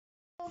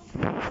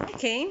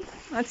Okay,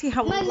 let's see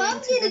how My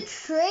mom did a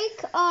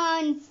trick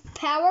on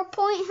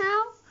PowerPoint.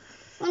 How?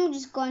 Let me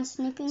just go on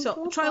Snipping.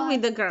 So try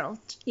with the girl.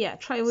 Yeah,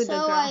 try with the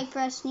girl. So I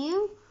press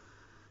new.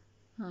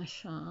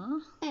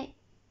 Așa. Hey.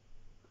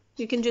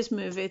 You can just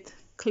move it.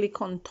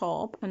 Click on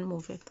top and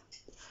move it.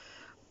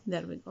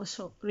 There we go.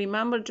 So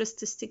remember just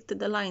to stick to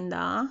the line,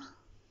 da?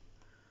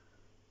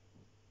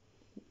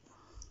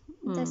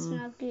 That's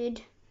not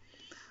good.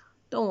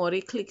 Don't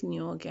worry, click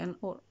new again.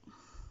 Or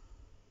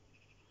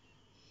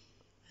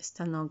it's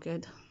still not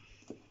good.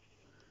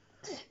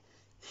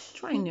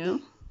 Try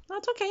new.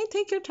 That's okay.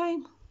 Take your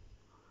time.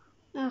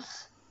 Ugh.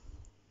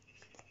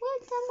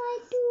 What am I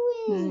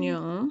doing?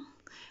 New.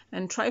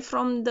 And try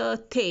from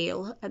the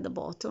tail at the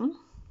bottom.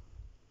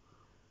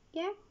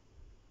 Yeah.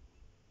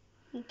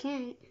 You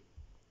can't.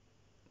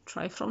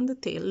 Try from the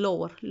tail.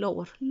 Lower,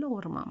 lower,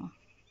 lower, mama.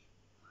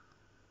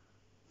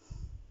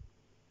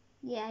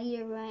 Yeah,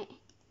 you're right.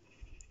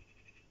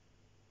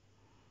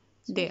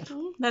 There.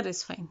 That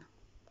is fine.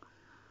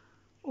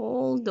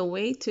 All the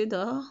way to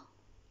the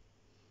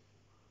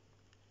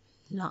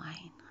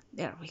line.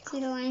 There we go.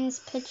 See, the line is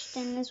pitched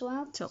in as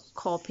well. So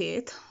copy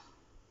it.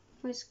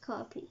 Where's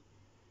copy?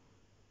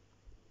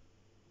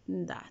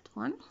 That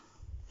one.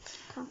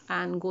 Copy.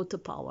 And go to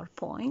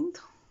PowerPoint.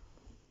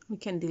 We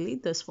can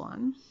delete this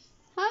one.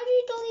 How do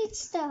you delete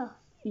stuff?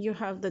 You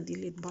have the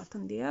delete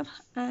button there.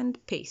 And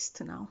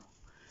paste now.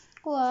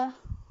 What?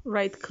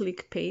 Right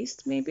click,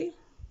 paste maybe.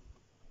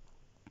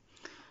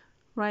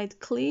 Right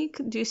click.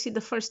 Do you see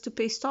the first two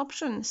paste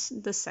options?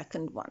 The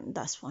second one,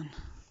 this one.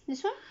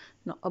 This one?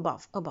 No,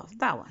 above,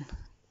 that one.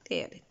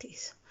 There it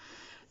is.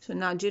 So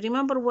now do you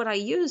remember what I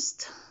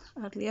used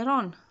earlier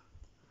on?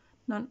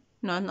 No,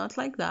 not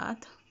like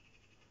that.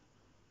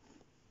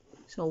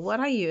 So what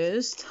I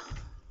used.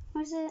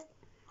 Where's it?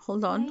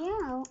 Hold on.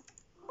 Yeah.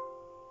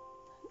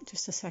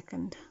 Just a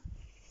second.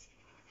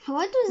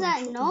 What was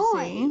that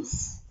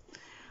noise?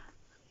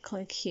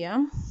 Click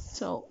here.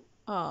 So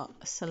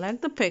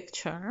select the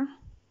picture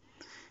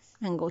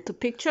and go to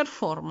picture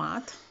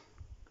format.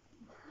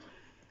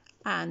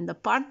 And the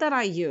part that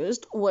I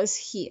used was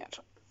here.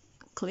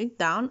 Click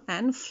down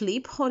and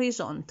flip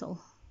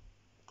horizontal.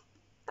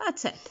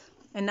 That's it.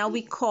 And now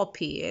we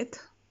copy it.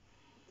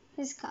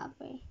 This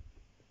copy.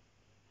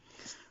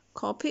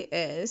 Copy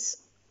is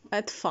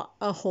at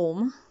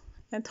home.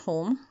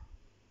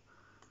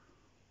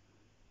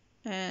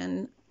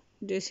 And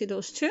do you see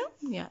those two?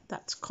 Yeah,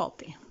 that's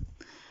copy.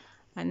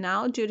 And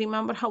now do you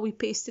remember how we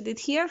pasted it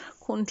here?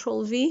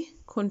 Control V,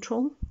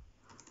 Control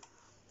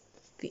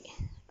V.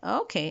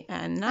 Okay,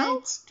 and now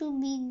it's too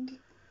big.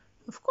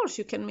 Of course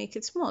you can make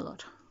it smaller.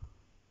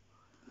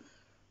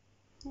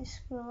 Let's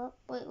scroll up.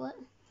 Wait, what?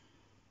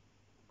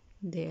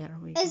 There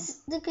we go.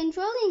 Is the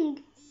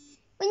controlling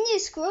when you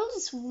scroll,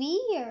 it's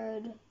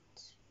weird.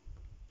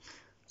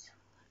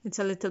 It's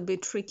a little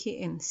bit tricky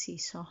in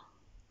Seesaw.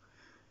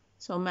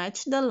 So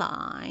match the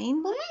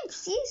line. Who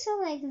makes Seesaw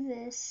like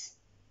this?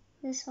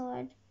 This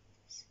hard.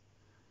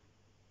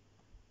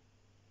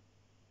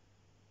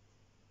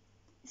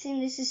 I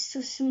think this is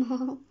too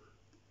small.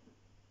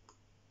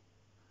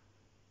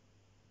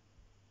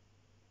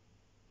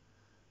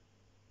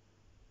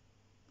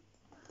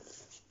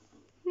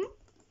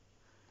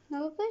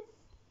 No good?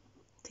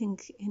 I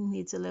think it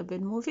needs a little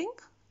bit moving.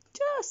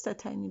 Just a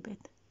tiny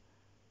bit.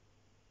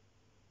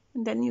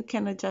 And then you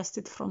can adjust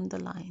it from the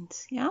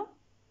lines, yeah?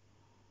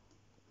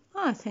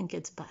 I think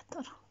it's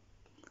better.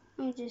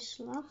 I just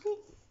lock it.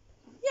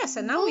 Yes,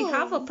 and now we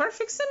have a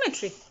perfect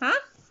symmetry, huh?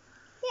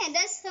 Yeah,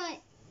 that's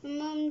what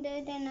Mom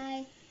did, and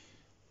I,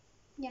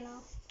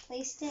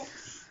 placed it.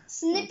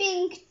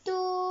 Snipping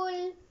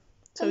tool.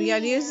 So we are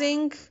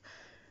using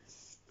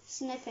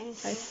Snipping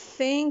tool. I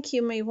think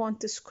you may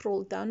want to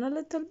scroll down a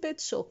little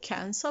bit. So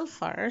cancel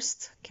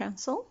first.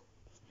 Cancel.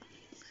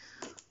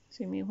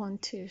 So you may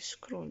want to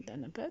scroll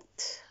down a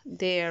bit.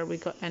 There we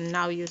go. And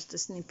now use the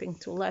snipping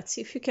tool. Let's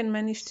see if you can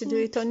manage to do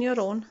it on your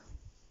own.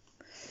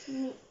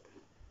 No.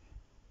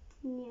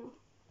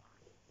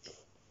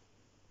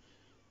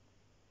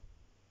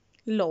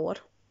 Lower.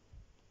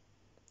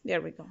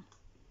 There we go.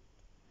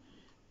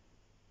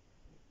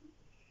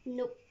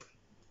 Nope.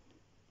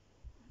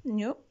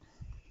 Nope.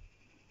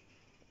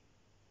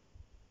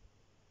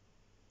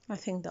 I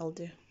think that'll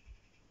do.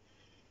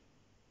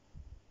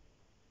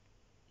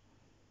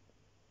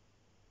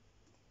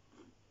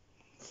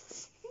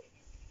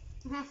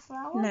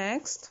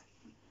 Next.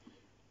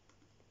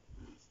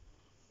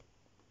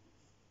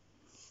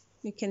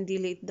 You can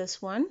delete this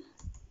one.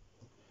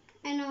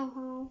 I know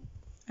how.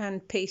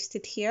 And paste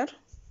it here.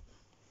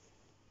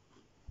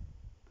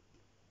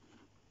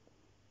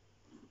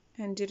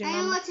 And do you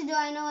remember?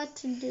 I know what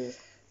to do.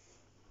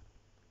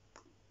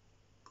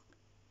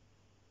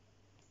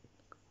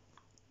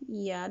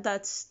 Yeah,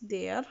 that's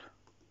there.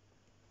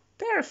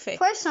 Perfect.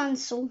 Press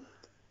cancel.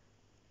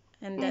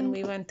 And then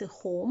we went to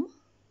home.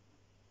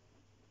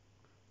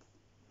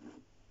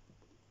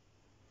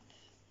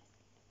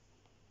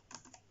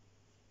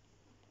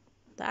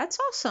 That's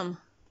awesome.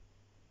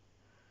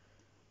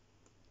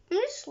 I'm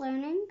just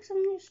learning.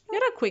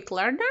 You're a quick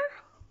learner.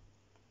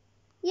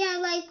 Yeah,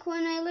 like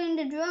when I learned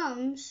the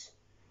drums.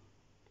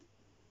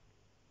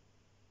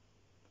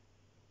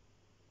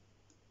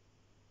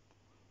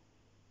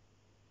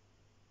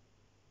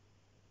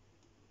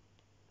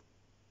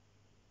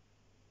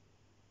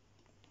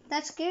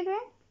 That's good,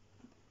 right?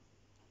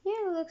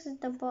 Yeah, it looks at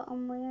the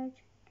bottom weird.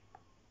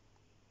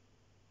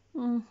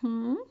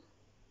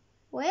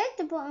 Way at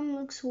the bottom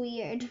looks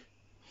weird.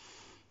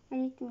 I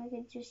need to make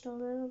it just a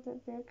little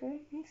bit bigger,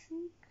 I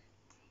think.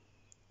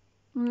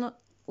 No,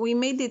 we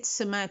made it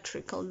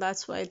symmetrical.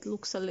 That's why it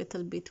looks a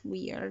little bit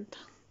weird.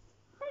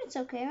 But it's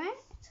okay, right?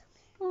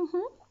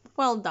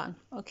 Well done.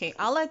 Okay,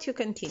 I'll let you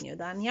continue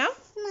then, yeah?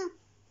 No.